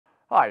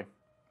Hi,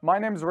 my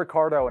name is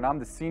Ricardo and I'm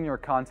the Senior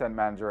Content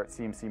Manager at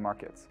CMC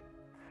Markets.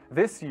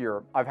 This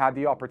year, I've had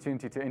the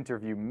opportunity to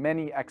interview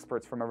many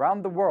experts from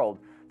around the world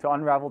to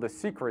unravel the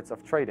secrets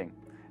of trading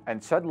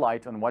and shed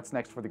light on what's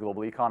next for the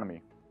global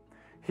economy.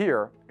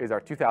 Here is our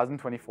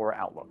 2024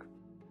 outlook.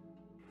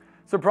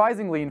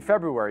 Surprisingly, in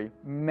February,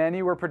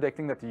 many were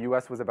predicting that the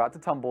US was about to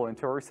tumble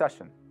into a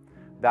recession.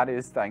 That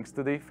is thanks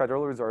to the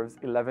Federal Reserve's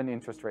 11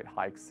 interest rate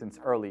hikes since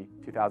early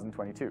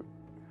 2022.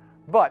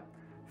 But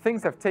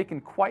things have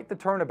taken quite the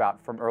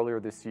turnabout from earlier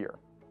this year.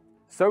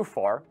 So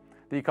far,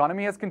 the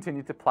economy has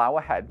continued to plow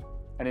ahead,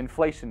 and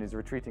inflation is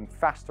retreating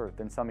faster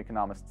than some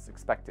economists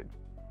expected.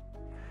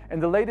 In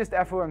the latest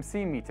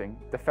FOMC meeting,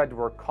 the Fed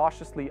were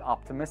cautiously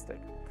optimistic,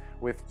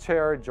 with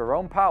Chair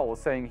Jerome Powell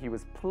saying he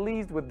was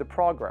pleased with the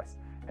progress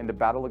in the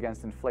battle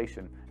against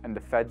inflation and the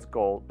Fed's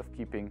goal of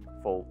keeping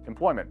full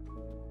employment.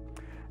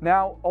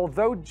 Now,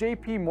 although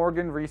JP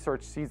Morgan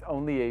research sees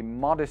only a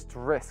modest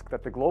risk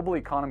that the global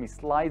economy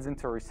slides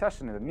into a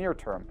recession in the near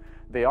term,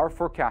 they are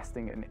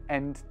forecasting an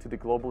end to the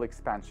global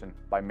expansion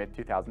by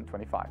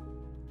mid-2025.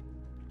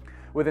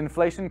 With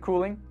inflation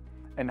cooling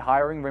and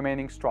hiring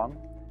remaining strong,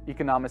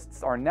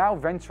 economists are now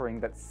venturing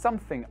that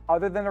something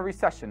other than a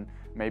recession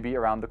may be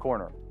around the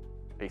corner,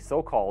 a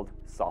so-called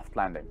soft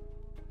landing.